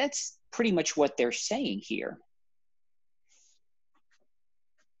 That's pretty much what they're saying here.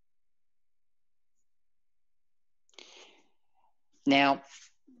 Now,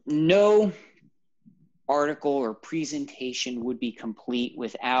 no article or presentation would be complete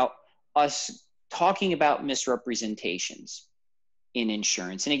without us talking about misrepresentations in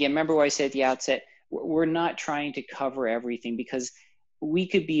insurance. And again, remember what I said at the outset, we're not trying to cover everything because we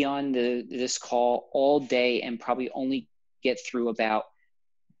could be on this call all day and probably only get through about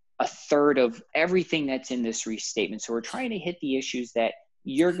a third of everything that's in this restatement. So we're trying to hit the issues that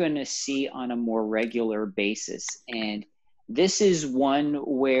you're going to see on a more regular basis. And this is one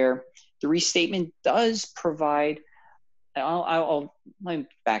where the restatement does provide, let me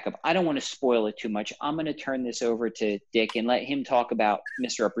back up. I don't want to spoil it too much. I'm going to turn this over to Dick and let him talk about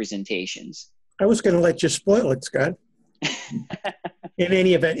misrepresentations. I was going to let you spoil it, Scott. In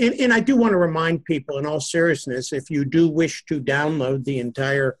any event, and I do want to remind people in all seriousness, if you do wish to download the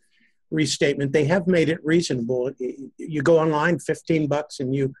entire restatement, they have made it reasonable. You go online, $15,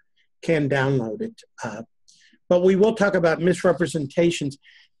 and you can download it. But we will talk about misrepresentations.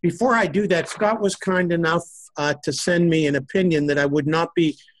 Before I do that, Scott was kind enough to send me an opinion that I would not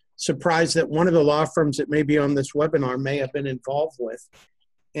be surprised that one of the law firms that may be on this webinar may have been involved with.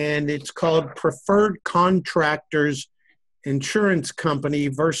 And it's called Preferred Contractors Insurance Company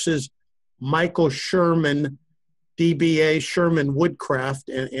versus Michael Sherman, DBA Sherman Woodcraft,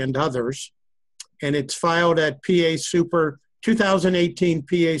 and others. And it's filed at PA Super 2018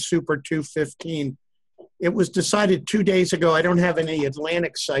 PA Super 215. It was decided 2 days ago. I don't have any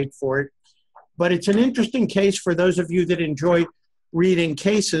Atlantic site for it, but it's an interesting case for those of you that enjoy reading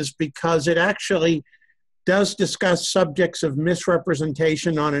cases because it actually does discuss subjects of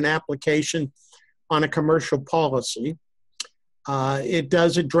misrepresentation on an application on a commercial policy. It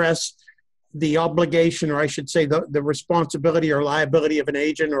does address the obligation, or I should say the responsibility or liability of an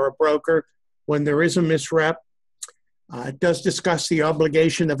agent or a broker when there is a misrep. It does discuss the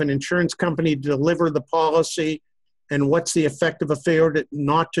obligation of an insurance company to deliver the policy and what's the effect of a failure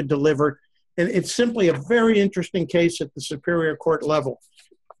not to deliver. And it's simply a very interesting case at the Superior Court level.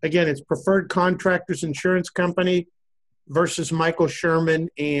 Again, it's Preferred Contractors Insurance Company versus Michael Sherman,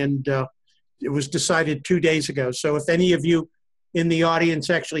 and it was decided 2 days ago. So if any of you in the audience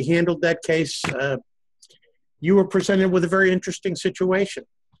actually handled that case, you were presented with a very interesting situation.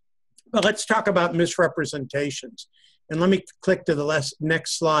 But let's talk about misrepresentations. And let me click to the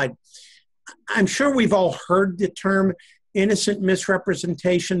next slide. I'm sure we've all heard the term innocent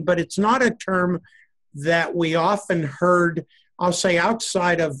misrepresentation, but it's not a term that we often heard, I'll say,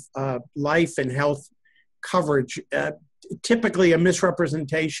 outside of life and health coverage. Typically, a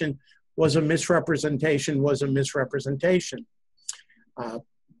misrepresentation was a misrepresentation was a misrepresentation. And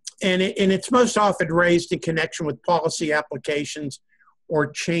it's most often raised in connection with policy applications or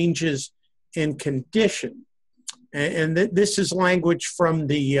changes in condition. And this is language from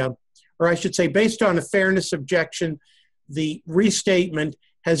the, or I should say, based on a fairness objection, the restatement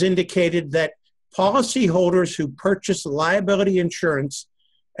has indicated that policyholders who purchase liability insurance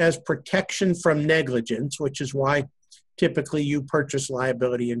as protection from negligence, which is why typically you purchase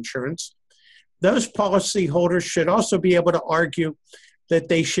liability insurance, those policyholders should also be able to argue that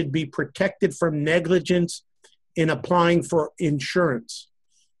they should be protected from negligence in applying for insurance.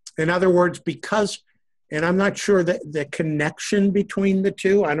 In other words, because And I'm not sure that the connection between the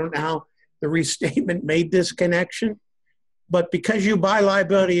two, I don't know how the restatement made this connection, but because you buy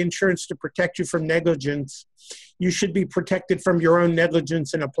liability insurance to protect you from negligence, you should be protected from your own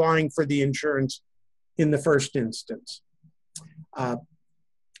negligence in applying for the insurance in the first instance.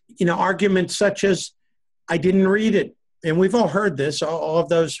 Arguments such as, I didn't read it. And we've all heard this, all of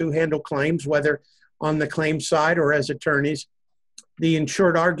those who handle claims, whether on the claim side or as attorneys. The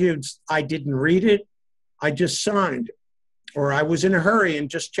insured argued, I didn't read it, I just signed. Or I was in a hurry and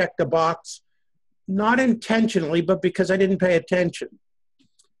just checked the box, not intentionally, but because I didn't pay attention.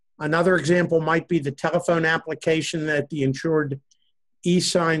 Another example might be the telephone application that the insured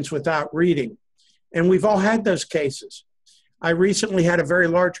e-signs without reading. And we've all had those cases. I recently had a very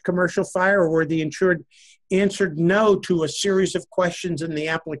large commercial fire where the insured answered no to a series of questions in the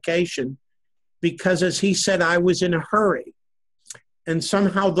application because, as he said, I was in a hurry. And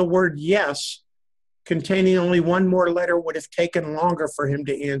somehow the word yes, containing only one more letter, would have taken longer for him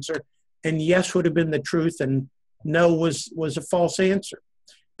to answer, and yes would have been the truth, and no was a false answer.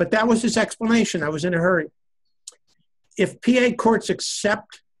 But that was his explanation. I was in a hurry. If PA courts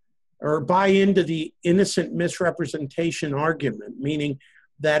accept or buy into the innocent misrepresentation argument, meaning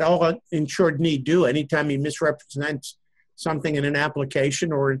that all an insured need do anytime he misrepresents something in an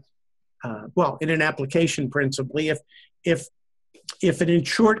application or, in an application principally, if an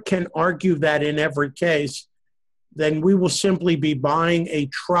insured can argue that in every case, then we will simply be buying a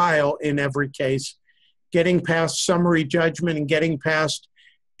trial in every case, getting past summary judgment and getting past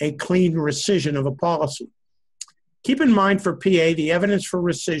a clean rescission of a policy. Keep in mind for PA, the evidence for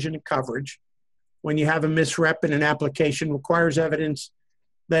rescission and coverage, when you have a misrep in an application, requires evidence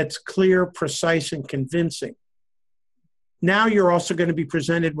that's clear, precise, and convincing. Now you're also going to be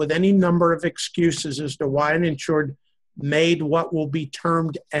presented with any number of excuses as to why an insured made what will be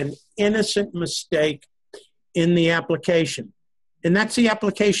termed an innocent mistake in the application. And that's the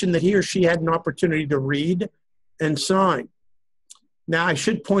application that he or she had an opportunity to read and sign. Now, I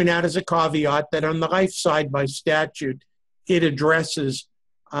should point out as a caveat that on the life side by statute, it addresses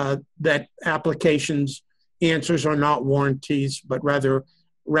that applications' answers are not warranties, but rather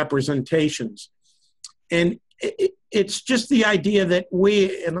representations. And it's just the idea that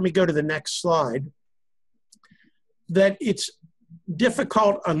and let me go to the next slide, that it's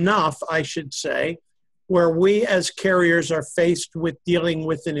difficult enough, I should say, where we as carriers are faced with dealing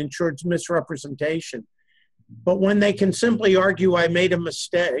with an insured's misrepresentation. But when they can simply argue, I made a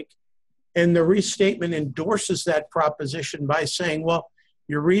mistake, and the restatement endorses that proposition by saying, well,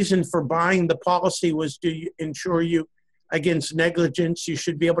 your reason for buying the policy was to insure you against negligence. You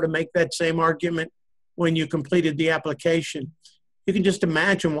should be able to make that same argument when you completed the application. You can just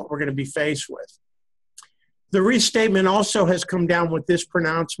imagine what we're going to be faced with. The restatement also has come down with this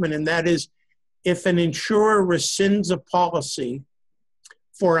pronouncement, and that is, if an insurer rescinds a policy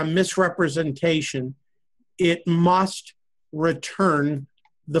for a misrepresentation, it must return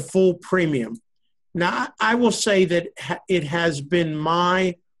the full premium. Now, I will say that it has been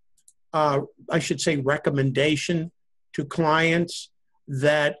my, recommendation to clients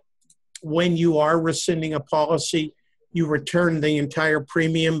that when you are rescinding a policy, you return the entire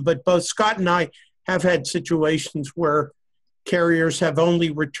premium. But both Scott and I have had situations where carriers have only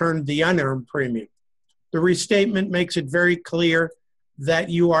returned the unearned premium. The restatement makes it very clear that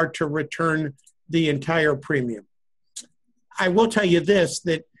you are to return the entire premium. I will tell you this,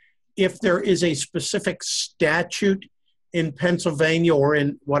 that if there is a specific statute in Pennsylvania or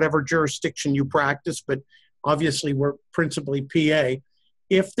in whatever jurisdiction you practice, but obviously we're principally PA,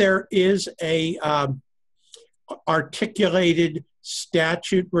 if there is a articulated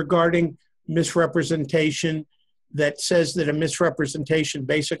statute regarding misrepresentation that says that a misrepresentation,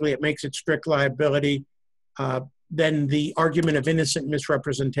 basically it makes it strict liability, then the argument of innocent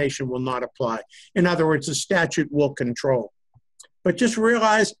misrepresentation will not apply. In other words, the statute will control. But just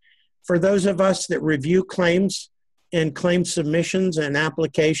realize, for those of us that review claims and claim submissions and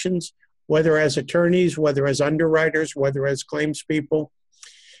applications, whether as attorneys, whether as underwriters, whether as claims people,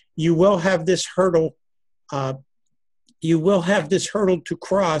 you will have this hurdle. You will have this hurdle to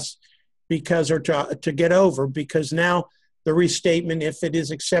cross because, or to get over, because now the restatement, if it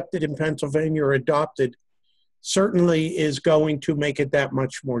is accepted in Pennsylvania or adopted, certainly is going to make it that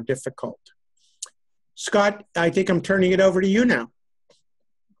much more difficult. Scott, I think I'm turning it over to you now.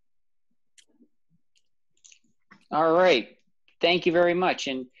 All right. Thank you very much.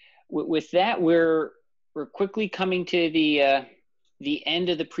 And with that, we're quickly coming to the end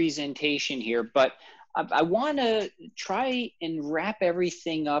of the presentation here, but I want to try and wrap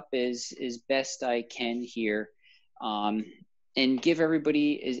everything up as best I can here. and give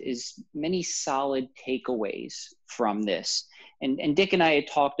everybody as many solid takeaways from this. And Dick and I had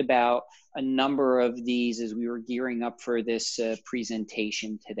talked about a number of these as we were gearing up for this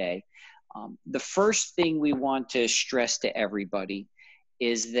presentation today. The first thing we want to stress to everybody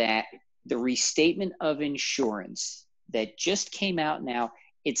is that the Restatement of Insurance that just came out now,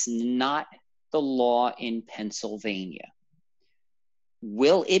 it's not the law in Pennsylvania.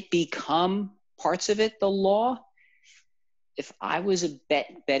 Will it become parts of it the law? If I was a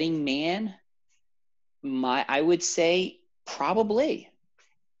betting man, I would say probably.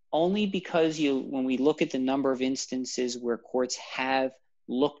 Only because when we look at the number of instances where courts have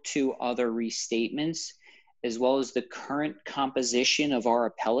looked to other restatements, as well as the current composition of our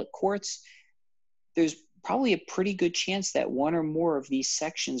appellate courts, there's probably a pretty good chance that one or more of these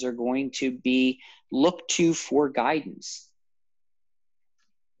sections are going to be looked to for guidance.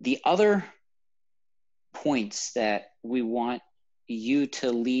 The other points that we want you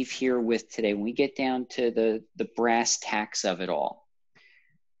to leave here with today, when we get down to the brass tacks of it all,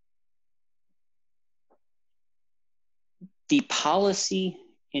 the policy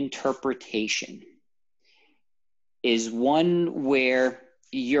interpretation is one where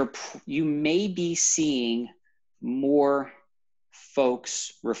you may be seeing more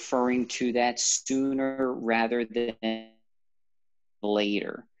folks referring to that sooner rather than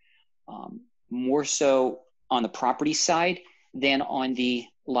later. More so on the property side than on the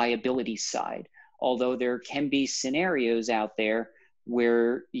liability side. Although there can be scenarios out there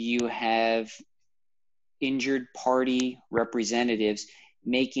where you have injured party representatives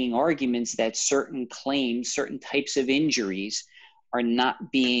making arguments that certain claims, certain types of injuries are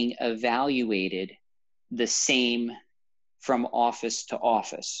not being evaluated the same from office to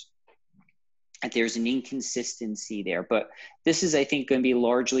office. There's an inconsistency there, but this is, I think, going to be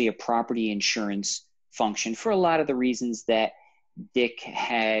largely a property insurance function for a lot of the reasons that Dick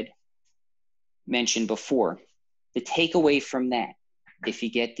had mentioned before. The takeaway from that, if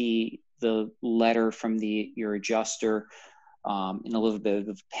you get the letter from your adjuster in a little bit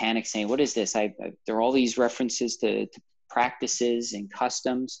of panic saying, what is this? There are all these references to practices and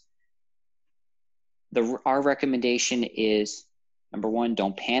customs. Our recommendation is, number one,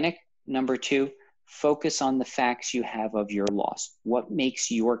 don't panic. Number two, focus on the facts you have of your loss. What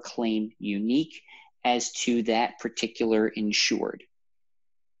makes your claim unique as to that particular insured?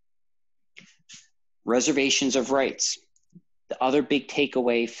 Reservations of rights. The other big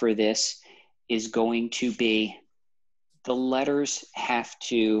takeaway for this is going to be the letters have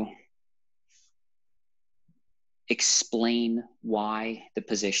to explain why the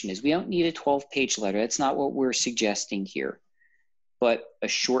position is. We don't need a 12-page letter. That's not what we're suggesting here. But a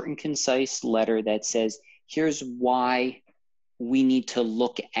short and concise letter that says, here's why we need to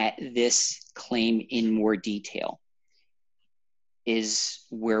look at this claim in more detail, is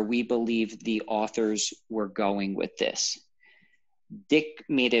where we believe the authors were going with this. Dick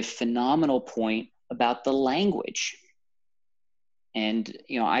made a phenomenal point about the language. And,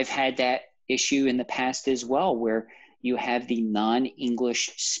 I've had that issue in the past as well, where you have the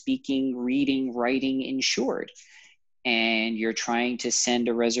non-English speaking, reading, writing insured, and you're trying to send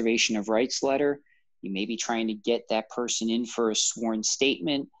a reservation of rights letter. You may be trying to get that person in for a sworn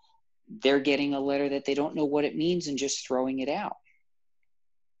statement. They're getting a letter that they don't know what it means and just throwing it out.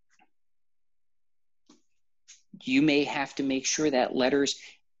 You may have to make sure that letter's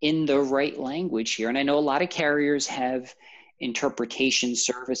in the right language here. And I know a lot of carriers have interpretation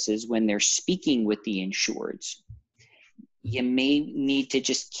services when they're speaking with the insureds. You may need to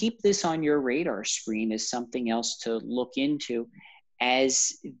just keep this on your radar screen as something else to look into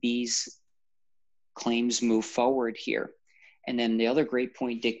as these claims move forward here. And then the other great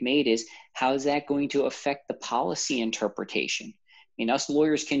point Dick made is, how is that going to affect the policy interpretation? Us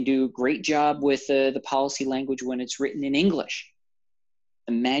lawyers can do a great job with the policy language when it's written in English.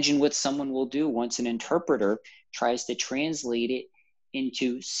 Imagine what someone will do once an interpreter tries to translate it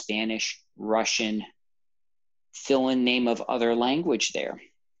into Spanish, Russian, fill in name of other language there.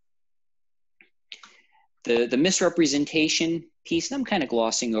 The misrepresentation piece, and I'm kind of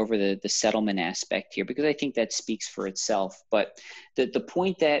glossing over the settlement aspect here because I think that speaks for itself. But the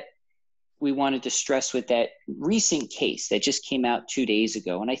point that we wanted to stress with that recent case that just came out 2 days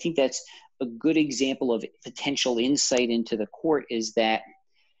ago, and I think that's a good example of potential insight into the court, is that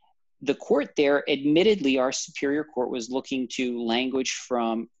the court there, admittedly, our superior court was looking to language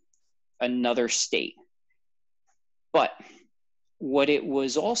from another state. But what it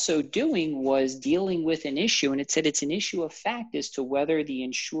was also doing was dealing with an issue, and it said it's an issue of fact as to whether the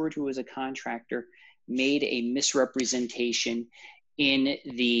insured who was a contractor made a misrepresentation in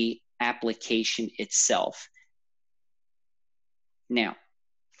the application itself. Now,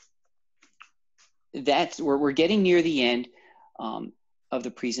 we're getting near the end of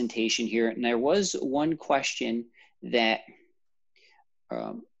the presentation here, and there was one question that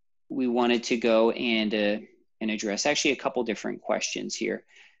we wanted to go and address. Actually, a couple different questions here.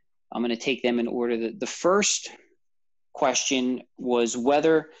 I'm going to take them in order. The first question was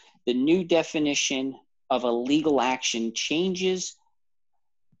whether the new definition of a legal action changes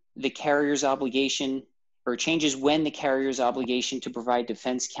the carrier's obligation, or changes when the carrier's obligation to provide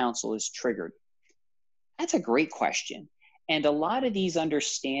defense counsel is triggered. That's a great question. And a lot of these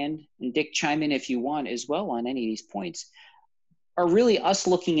understand, and Dick, chime in if you want as well on any of these points, are really us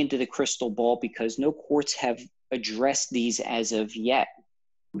looking into the crystal ball because no courts have addressed these as of yet.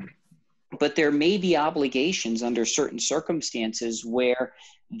 But there may be obligations under certain circumstances where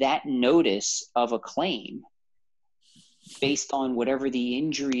that notice of a claim, based on whatever the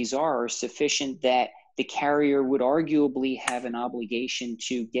injuries are sufficient that the carrier would arguably have an obligation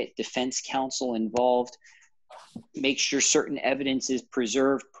to get defense counsel involved, make sure certain evidence is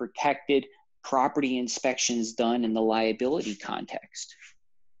preserved, protected, property inspections done in the liability context.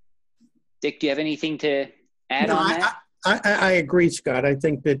 Dick, do you have anything to add on that? I agree, Scott. I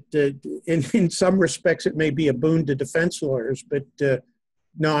think that in some respects it may be a boon to defense lawyers, but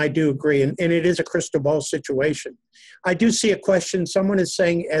no, I do agree. And it is a crystal ball situation. I do see a question. Someone is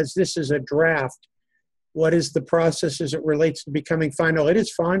saying, as this is a draft, what is the process as it relates to becoming final? It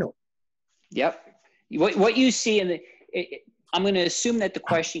is final. Yep. What you see in I'm going to assume that the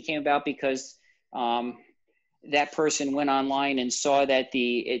question came about because that person went online and saw that at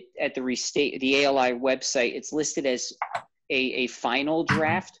the ALI website, it's listed as a final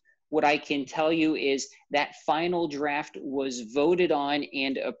draft. What I can tell you is that final draft was voted on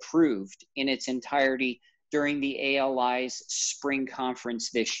and approved in its entirety during the ALI's spring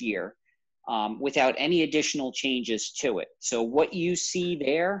conference this year, without any additional changes to it. So what you see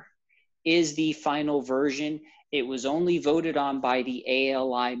there is the final version. It was only voted on by the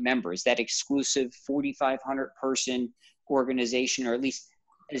ALI members, that exclusive 4,500 person organization, or at least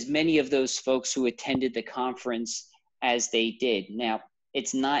as many of those folks who attended the conference as they did. Now,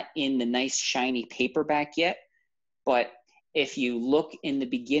 it's not in the nice shiny paperback yet, but if you look in the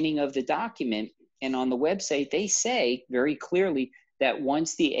beginning of the document and on the website, they say very clearly that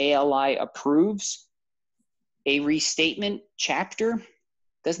once the ALI approves a restatement chapter,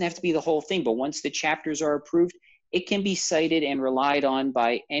 doesn't have to be the whole thing, but once the chapters are approved, it can be cited and relied on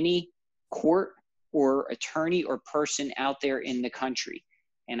by any court or attorney or person out there in the country.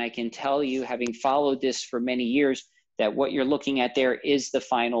 And I can tell you, having followed this for many years, that what you're looking at there is the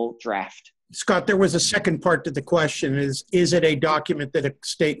final draft. Scott, there was a second part to the question. Is it a document that a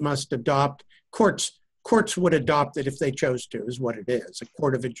state must adopt? Courts would adopt it if they chose to, is what it is. A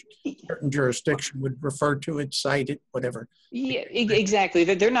court of a certain jurisdiction would refer to it, cite it, whatever. Yeah, exactly.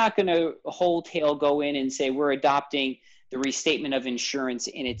 They're not going to wholesale go in and say, we're adopting the Restatement of Insurance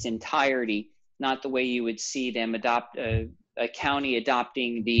in its entirety, not the way you would see them adopt a county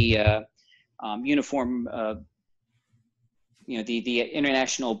adopting the uniform, the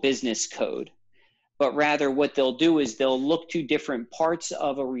International Business Code. But rather what they'll do is they'll look to different parts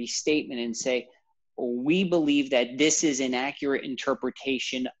of a restatement and say, we believe that this is an accurate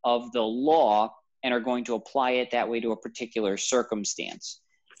interpretation of the law and are going to apply it that way to a particular circumstance.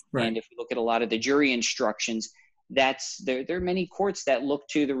 Right. And if you look at a lot of the jury instructions, there are many courts that look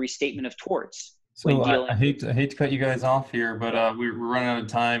to the restatement of torts. So I hate to cut you guys off here, but we're running out of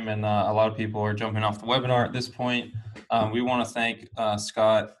time, and a lot of people are jumping off the webinar at this point. We want to thank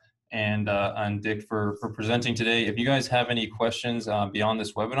Scott and Dick for presenting today. If you guys have any questions beyond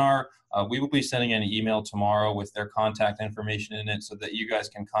this webinar, we will be sending an email tomorrow with their contact information in it so that you guys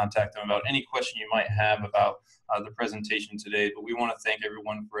can contact them about any question you might have about the presentation today. But we want to thank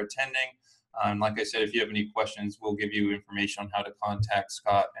everyone for attending. Like I said, if you have any questions, we'll give you information on how to contact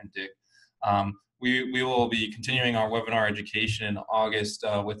Scott and Dick. We will be continuing our webinar education in August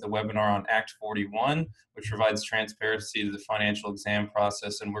with the webinar on Act 41, which provides transparency to the financial exam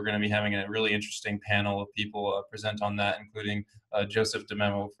process. And we're going to be having a really interesting panel of people present on that, including Joseph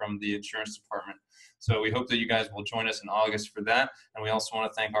DeMemo from the insurance department. So we hope that you guys will join us in August for that. And we also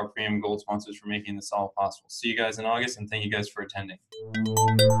want to thank our premium gold sponsors for making this all possible. See you guys in August, and thank you guys for attending.